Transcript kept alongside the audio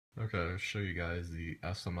Okay, I'll show you guys the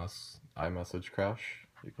SMS iMessage crash.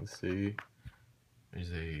 You can see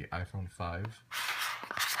there's a iPhone 5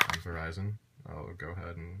 on Verizon. I'll go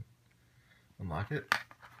ahead and unlock it.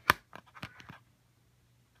 You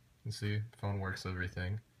can see the phone works,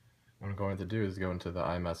 everything. What I'm going to do is go into the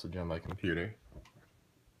iMessage on my computer.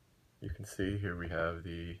 You can see here we have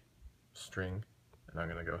the string, and I'm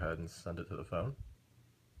going to go ahead and send it to the phone.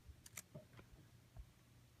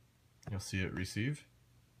 You'll see it receive,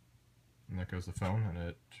 and there goes the phone, and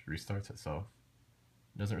it restarts itself.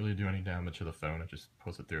 It doesn't really do any damage to the phone, it just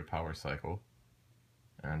pulls it through a power cycle.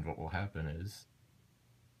 And what will happen is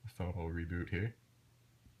the phone will reboot here,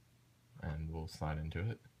 and we'll slide into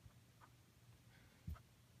it.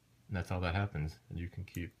 And that's all that happens, and you can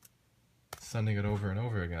keep sending it over and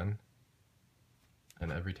over again,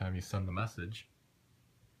 and every time you send the message,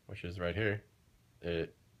 which is right here,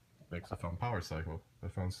 it makes the phone power cycle. The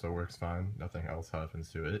phone still works fine, nothing else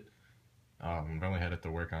happens to it. I've only had it to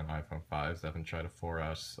work on iPhone 5s, I haven't tried a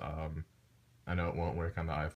 4S. I know it won't work on the iPhone